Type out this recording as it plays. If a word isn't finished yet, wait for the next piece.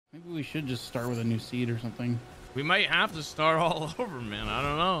Maybe we should just start with a new seed or something. We might have to start all over, man. I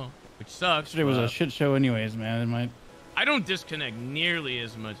don't know. Which sucks. Yesterday was a shit show anyways, man. It might... I don't disconnect nearly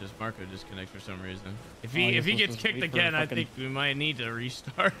as much as Marco disconnects for some reason. If he gets kicked again, I think we might need to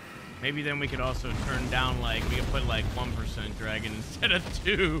restart. Maybe then we could also turn down, like, we could put like 1% dragon instead of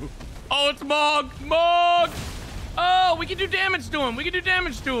 2. Oh, it's Mog! Mog! Oh, we can do damage to him. We can do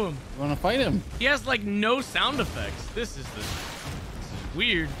damage to him. You want to fight him? He has like no sound effects. This is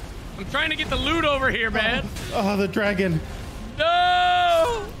weird. I'm trying to get the loot over here, man. Oh, the dragon.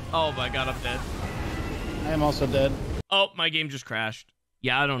 No! Oh my god, I'm dead. I am also dead. Oh, my game just crashed.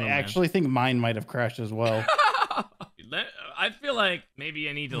 Yeah, I don't know. I actually think mine might have crashed as well. I feel like maybe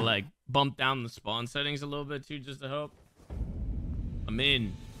I need to like bump down the spawn settings a little bit too, just to help. I'm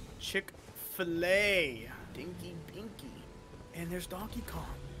in. Chick-fil-A. Dinky Dinky. And there's Donkey Kong.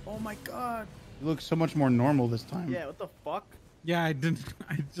 Oh my god. You look so much more normal this time. Yeah, what the fuck? Yeah, I didn't.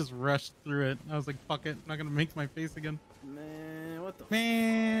 I just rushed through it. I was like, fuck it. I'm not gonna make my face again. Man, what the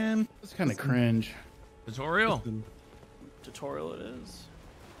Man. It's kind of cringe. Tutorial. tutorial it is.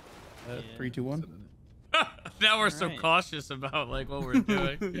 3, 2, 1. Now we're so cautious about like what we're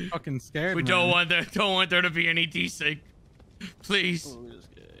doing. Fucking scared. We don't want there to be any desync. Please. Oh, this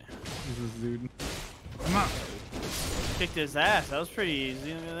guy. This is dude. Come on. Kicked his ass. That was pretty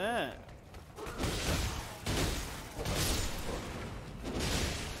easy. Look at that.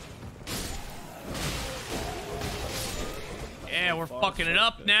 Yeah, we're fucking it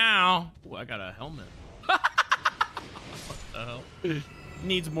up now. Ooh, I got a helmet. What the hell?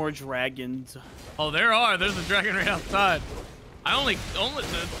 Needs more dragons. Oh, there's a dragon right outside.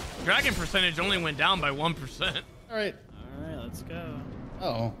 The dragon percentage only went down by 1%. All right, let's go.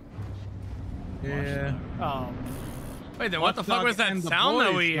 Oh. Yeah. Oh. Wait, then what the fuck was that sound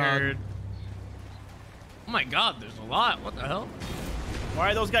that we heard? Oh my god, there's a lot. What the hell?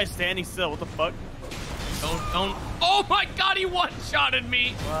 Why are those guys standing still? What the fuck? Don't. Oh my god, he one-shotted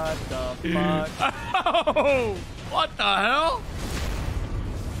me. What the fuck? Oh, what the hell?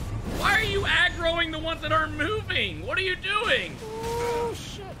 Why are you aggroing the ones that aren't moving? What are you doing? Oh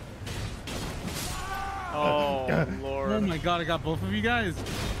shit. Oh lord. Oh my god, I got both of you guys.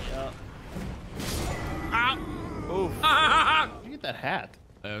 Yeah. Ah. Oof. How'd you get that hat?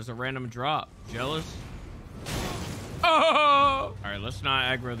 That was a random drop. Jealous? Oh! Alright, let's not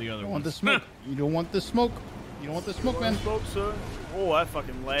aggro the other You don't one. want the smoke. You don't want the smoke. You don't want the smoke, man. Smoke, sir. Oh, that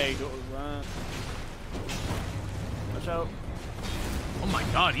fucking leg. What was that? Watch out. Oh my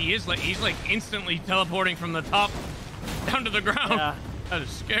god, he's like instantly teleporting from the top down to the ground. Yeah. That is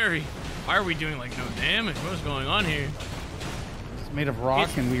scary. Why are we doing like no damage? What is going on here? It's made of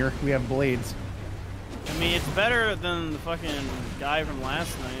rock, and we have blades. I mean, it's better than the fucking guy from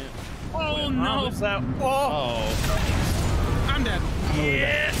last night. Oh no! What's that? Oh. I'm dead.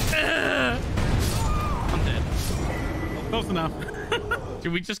 Yeah. I'm dead. Close enough.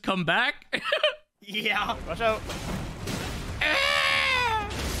 Did we just come back? Yeah. Watch out.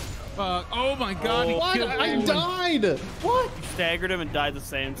 Fuck. Oh my god. He What? killed I everyone. died. What? You staggered him and died the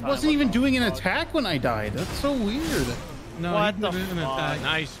same time. I wasn't even doing an attack when I died. That's so weird. No, What he the did an fuck? attack.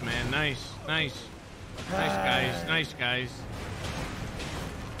 Nice, man. Nice. Nice. Nice, guys. Nice, guys.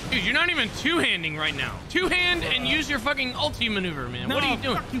 Dude, you're not even two-handing right now. Two-hand and use your fucking ulti maneuver, man. No, what are you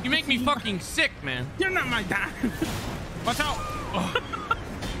doing? fuck you, You make me fucking sick, man. You're not my dad. Watch out. Oh.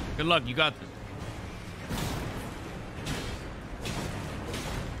 Good luck. You got this.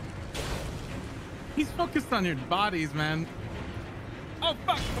 He's focused on your bodies, man. Oh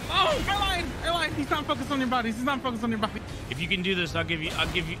fuck! Oh, I lied. He's not focused on your bodies. He's not focused on your body. If you can do this, I'll give you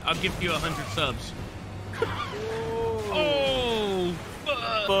 100 subs. Oh,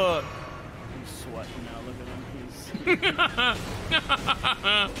 fuck. Fuck. He's sweating now. Look at him.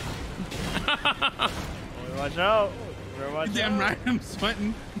 Boy, watch out. Better watch Damn out. right, I'm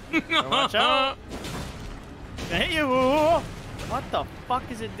sweating. Better watch out. I hit you. What the fuck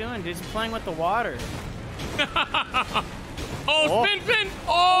is it doing, dude? It's playing with the water. Oh, spin!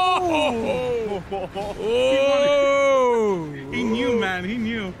 Oh! Oh! He knew, man. He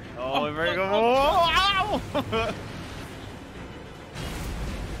knew. Oh, we better go. Oh, ow!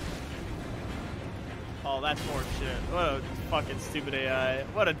 Oh, that's more shit. What a fucking stupid AI.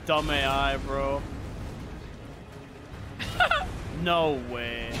 What a dumb AI, bro. No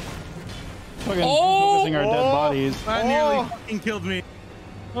way. Fucking focusing our dead bodies. That nearly fucking killed me.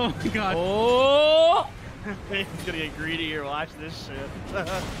 Oh my god. Oh! He's gonna get greedy here. Watch this shit.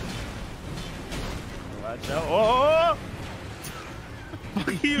 Watch out. Oh!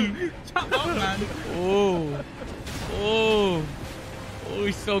 Fuck you. Shut up, man. Oh! Oh! Oh,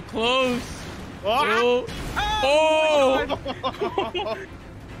 he's so close. Oh! Oh!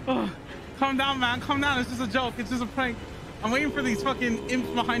 Oh, calm down, man. Calm down. It's just a joke. It's just a prank. I'm waiting for these fucking imps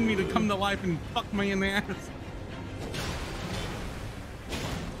behind me to come to life and fuck me in the ass.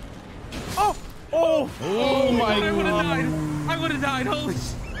 Oh! Oh! Oh my God, I would have God. died. I would have died. Holy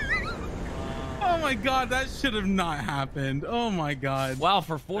shit. Oh my God, that should have not happened. Oh my God. Wow,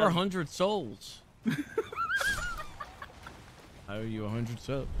 for 400 souls. I owe you 100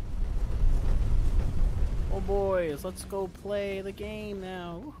 subs. Oh boys, let's go play the game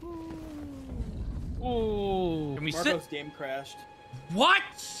now. Woohoo. Oh. Can we Marco's sit? game crashed.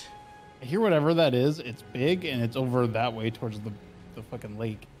 What? I hear whatever that is. It's big and it's over that way towards the fucking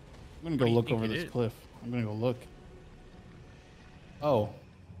lake. I'm gonna go What do you look think over it this is? cliff. I'm gonna go look. Oh.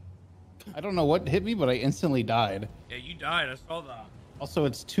 I don't know what hit me, but I instantly died. Yeah, you died. I saw that. Also,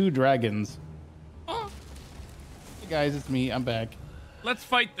 it's 2 dragons. Oh. Hey guys, it's me. I'm back. Let's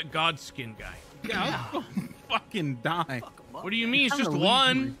fight the Godskin guy. Yeah, I'll fucking die. What do you mean? It's just Kinda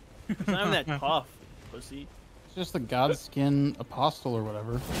one. It's not even that tough, pussy. It's just the Godskin Apostle or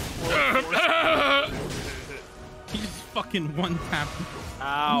whatever. He just fucking one tapped.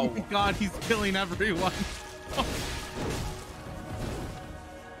 Ow. Oh my God, he's killing everyone.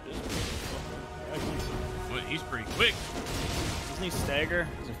 Well, he's pretty quick. Doesn't he stagger?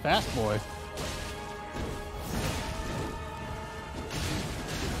 He's a fast boy.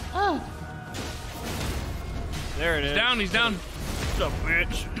 There it is. He's down. He's down. What's up,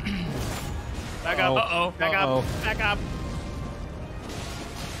 bitch? Back up. Uh-oh. Back up. Back up.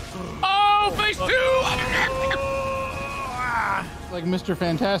 Oh, phase 2. It's like Mr.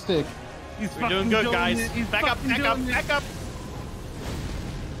 Fantastic. He's We're doing fucking good, guys. it. He's Back up, fucking back up, doing it. back up.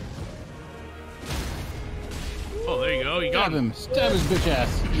 Oh, there you go. You got Stab him. him. Stab his bitch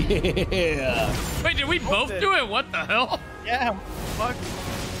ass. Yeah. Wait, did we both do it? What the hell? Yeah, fuck.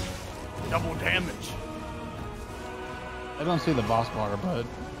 Double damage. I don't see the boss bar, but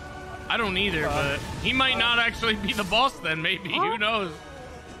I don't either, but he might not actually be the boss then, maybe. Who knows?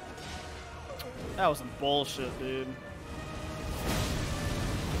 That was some bullshit, dude.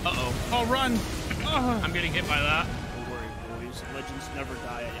 Uh-oh. Oh, run. I'm getting hit by that. Don't worry, boys. Legends never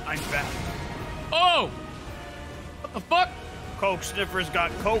die. I'm back. Oh! What the fuck? Coke Sniffer's got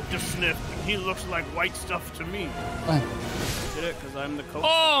coke to sniff. He looks like white stuff to me. Did it? Because I'm the coke.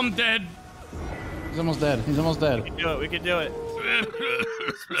 Oh, I'm dead. he's almost dead. He's almost dead. We can do it. We can do it.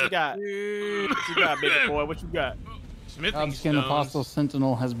 What you got? What you got, baby boy? What you got? Smithing Godskin stones. Apostle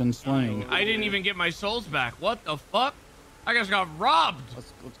Sentinel has been slain. I didn't even get my souls back. What the fuck? I just got robbed.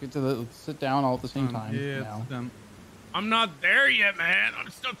 Let's get to let's sit down all at the same time. Yeah, now. it's done. I'm not there yet, man. I'm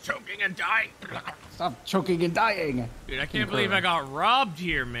still choking and dying. Stop choking and dying. Dude, I can't believe I got robbed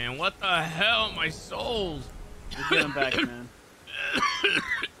here, man. What the hell? My souls. We're getting back, man.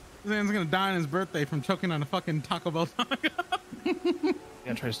 This man's gonna die on his birthday from choking on a fucking Taco Bell taco. We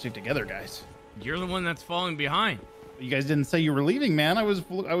gotta try to stick together, guys. You're the one that's falling behind. You guys didn't say you were leaving, man. I was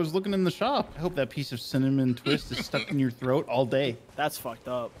looking in the shop. I hope that piece of cinnamon twist is stuck in your throat all day. That's fucked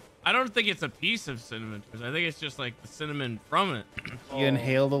up. I don't think it's a piece of cinnamon twist. I think it's just like the cinnamon from it. You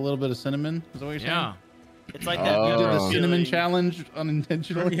inhaled a little bit of cinnamon. Is that what you're saying? Yeah. It's like that. You did the feeling. cinnamon challenge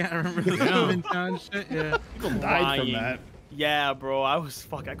unintentionally. Yeah, I remember the cinnamon challenge shit. Yeah. People died from Crying. that. Yeah, bro. I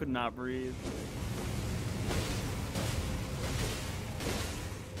could not breathe.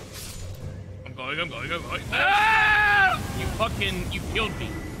 I'm going. Ah! You killed me.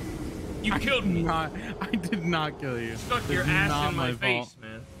 You killed me. I did not kill you. Stuck This your is ass not in my my face, fault.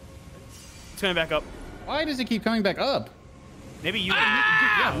 man. It's coming back up. Why does it keep coming back up? Maybe you.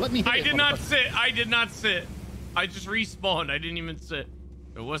 Yeah, let me hit I it, did not motherfucker. sit. I did not sit. I just respawned. I didn't even sit.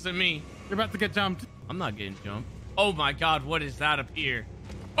 It wasn't me. You're about to get jumped. I'm not getting jumped. Oh my god, what is that up here?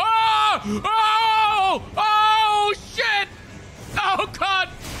 Oh! Oh! Oh shit! Oh god!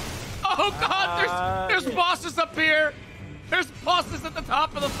 Oh god! There's bosses up here! There's bosses at the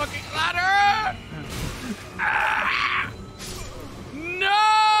top of the fucking ladder! Ah!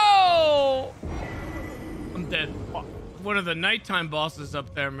 No! I'm dead. One of the nighttime bosses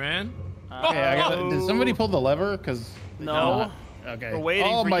up there, man. Okay, did somebody pull the lever? Cause No. Okay. We're waiting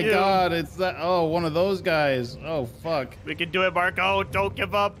oh for my you. god, it's that. Oh, one of those guys. Oh fuck. We can do it, Marco. Don't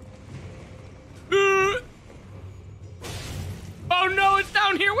give up. Oh no, it's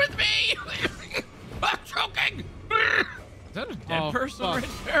down here with me! I'm choking! Is that a dead person fuck. right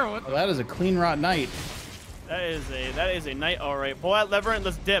there? What Well, that is a clean rot night. That is a night. All right, pull that lever and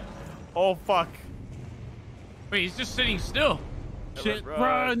let's dip. Oh fuck. Wait, he's just sitting still. Shit,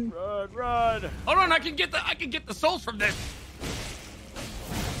 Run. Hold on, I can get the souls from this.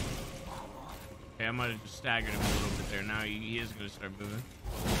 Okay, I might have just staggered him a little bit there. Now he is gonna start moving.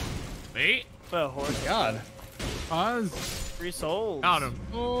 Wait. The horse. God. Pause. 3 souls. Got him.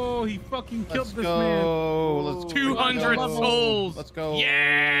 Oh, he fucking killed Let's this go. man. Let's 200 go. souls. Let's go. You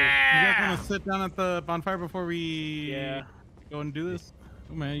Yeah. guys want to sit down at the bonfire before we go and do this?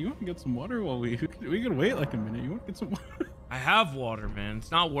 Oh man, you want to get some water while we could wait like a minute. You want to get some water? I have water, man. It's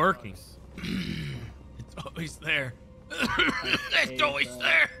not working. It's always there. It's always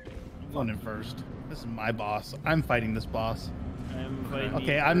there. I'm going in first. This is my boss. I'm fighting this boss. I'm fighting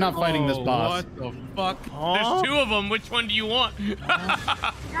Okay, I'm not fighting this boss. What the fuck? There's 2 of them. Which one do you want? Which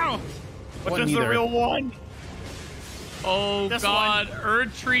is the real one? Oh This God!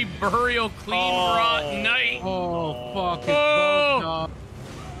 Erd Tree Burial Clean Rot Night. Oh fuck! It's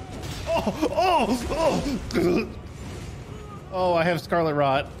Oh. both, dog. Oh, I have Scarlet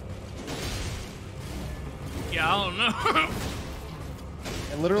Rot. Yeah, I don't know.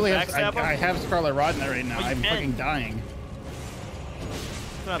 I literally have, Backstab him? I have Scarlet Rot in there right now. Oh, you I'm can. fucking dying.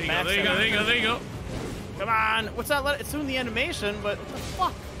 There you go. There you go. There you go. There you go. Come on. What's that? It's doing the animation, but what the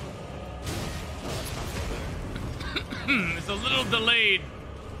fuck? It's a little delayed.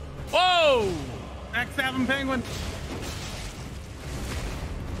 Whoa! Backstabbing penguin.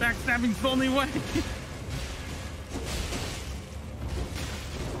 Backstabbing's the only way.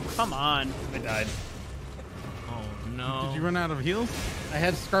 Come on. I died. Oh no! Did you run out of heals? I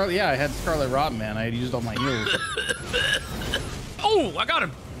had Scarlet. Yeah, I had Scarlet Rot, man. I had used all my heals. Oh, I got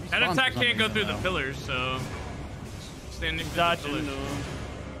him. That Respawn attack for can't go some through the reason, pillars, so standing through the Dodging pillars. to him.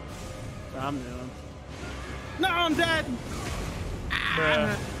 I'm doing. No, I'm dead.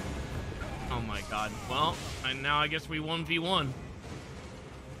 Bruh. Oh my God! Well, and now I guess we 1v1.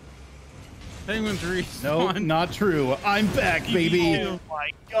 Penguins respawn. No, not true. I'm back, baby. Oh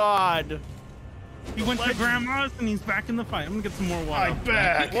my God. He went to grandma's and he's back in the fight. I'm gonna get some more water. I'm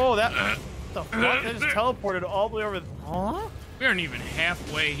back. Whoa, that. The fuck? That just teleported all the way over. Huh? We aren't even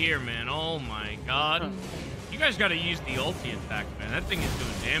halfway here, man. Oh my God! You guys got to use the ulti attack, man. That thing is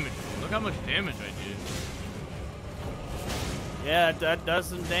doing damage. Look how much damage I do. Yeah, that does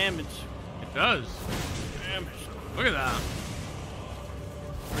some damage. It does. Damage. Look at that.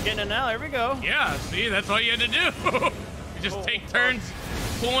 We're getting it now. Here we go. Yeah, see, that's all you had to do. You just take turns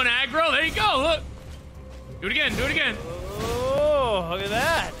pulling aggro. There you go. Look. Do it again. Do it again. Oh, look at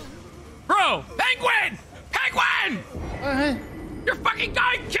that. Bro, penguin! Penguin! What? You're fucking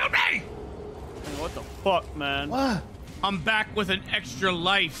dying! Kill me! What the fuck, man? What? I'm back with an extra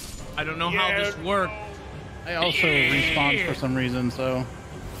life. I don't know how this worked. I also respawned for some reason, so.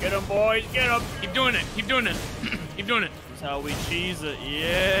 Get him, boys. Get him. Keep doing it. Keep doing it. Keep doing it. That's how we cheese it.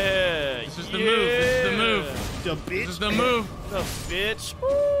 Yeah. This is the move. This is the move. The This is the move. The bitch.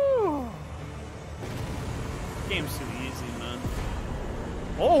 Woo. Game's too easy, man.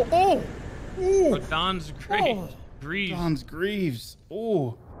 Oh, oh. Ooh. Don's great. Oh. Greaves. Don's Greaves.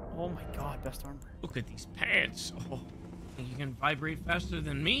 Oh. Oh my God, best armor. Look at these pants. Oh, think you can vibrate faster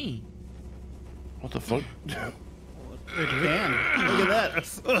than me. What the fuck? Damn. Look at that.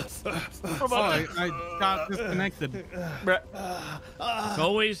 Oh, I got disconnected. It's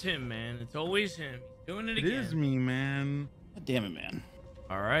always him, man. It's always him. He's doing it It again. is me, man. God damn it, man.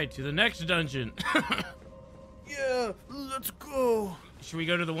 All right, to the next dungeon. Yeah, let's go. Should we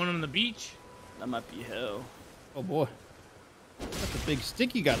go to the one on the beach? That might be hell. Oh boy. That's a big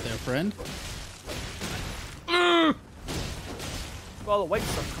stick you got there, friend. Mm. Look at all the white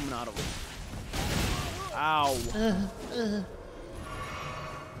stuff coming out of it. Ow.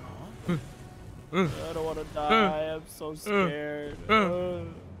 I don't want to die. I'm so scared.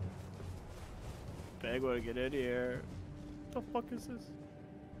 Beg, want to get in here. What the fuck is this?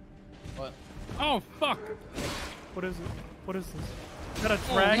 What? Oh fuck! What is it? What is this? Is that a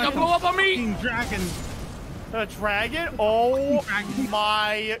Don't dragon? blow up on me! Fucking dragon! Is that a dragon? Oh Dragon.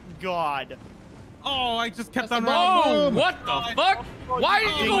 my God. Oh, I just kept That's on a running. Oh, what the fuck? Why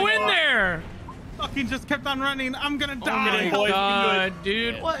did you go in there? Fucking just kept on running. I'm gonna Oh die. my boys, God,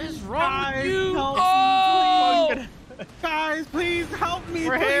 dude. Yeah. What is wrong Guys, with you? help me, Oh! Guys, please help me.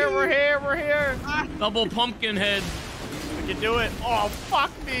 We're here, we're here, we're here. Double pumpkin head. We can do it. Oh,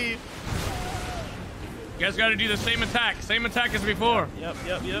 fuck me. You guys got to do the same attack. Same attack as before. Yep,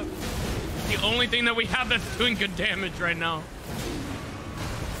 yep, yep. It's the only thing that we have that's doing good damage right now.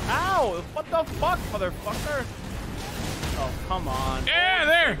 Ow! What the fuck, motherfucker? Oh, come on. Yeah,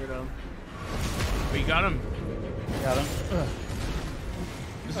 there. Figured him. We got him. Got him. Ugh.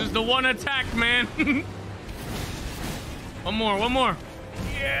 This is the one attack, man. One more, one more.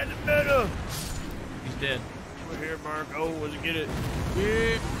 Yeah, the middle. He's dead. We're here, Marco. Let's get it.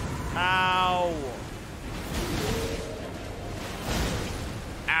 Yeah. Ow.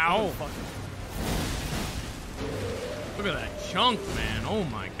 Ow. Look at that chunk, man. Oh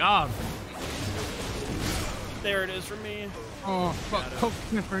my God. There it is for me. Oh, fuck. Coke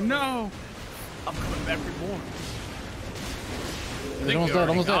sniffer, no. I'm coming back for more. I think Almost we dead, already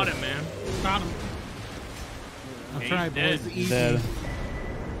almost got dead. it, man. Got him. I'll Yeah, try, he's boys. dead. Easy. Dead.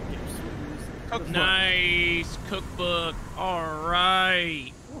 Cookbook. Nice cookbook. All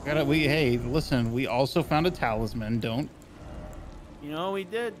right. Hey, listen, we also found a talisman. Don't. You know, we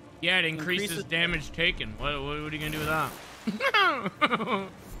did. Yeah, it increases damage taken. What are you gonna do with that? Oh,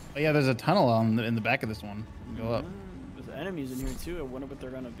 yeah, there's a tunnel in the back of this one. Go up. There's enemies in here too. I wonder what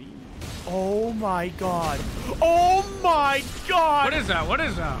they're gonna be. Oh my god. Oh my god. What is that? What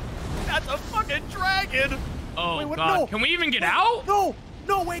is that? That's a fucking dragon. Oh Wait, what? god. No. Can we even get Wait, out? No.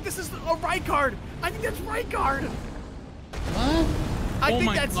 No, wait. This is a right card. I think that's right card. What? I Oh think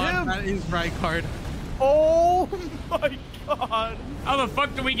my that's god, him. that is right card. Oh my god. How the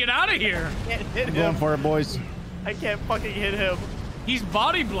fuck do we get out of here? I can't hit I'm going him. for it, boys. I can't fucking hit him. He's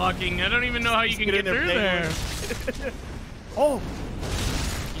body blocking. I don't even know how you can Get get in through there, there. Oh,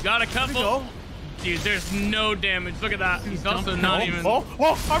 You got a there we couple. go. Dude, there's no damage. Look at that. He's also not even. Oh,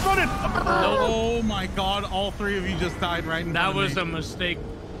 I'm running. Oh my god, all three of you just died right in That front of was me. a mistake.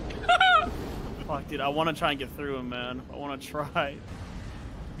 Fuck, dude. I want to try and get through him, man. I want to try.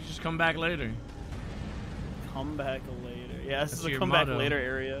 You just come back later. Come back later. Yeah, this That's is a your come back motto. later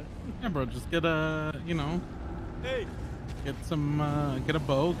area. Yeah, bro, just get a, you know, Hey. get a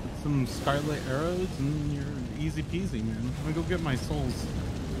bow, get some scarlet arrows, and you're easy peasy, man. I'm gonna go get my souls.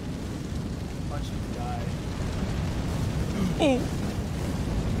 Watch you die. Oh!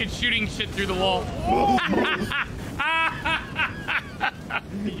 It's shooting shit through the wall.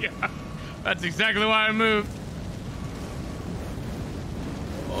 Yeah, that's exactly why I moved.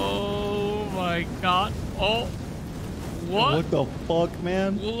 Oh my god. Oh. What? the fuck,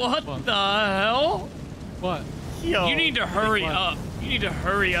 man? What the hell? What? Yo. You need to hurry up. You need to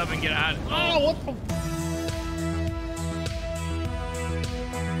hurry up and get out. Oh, what the?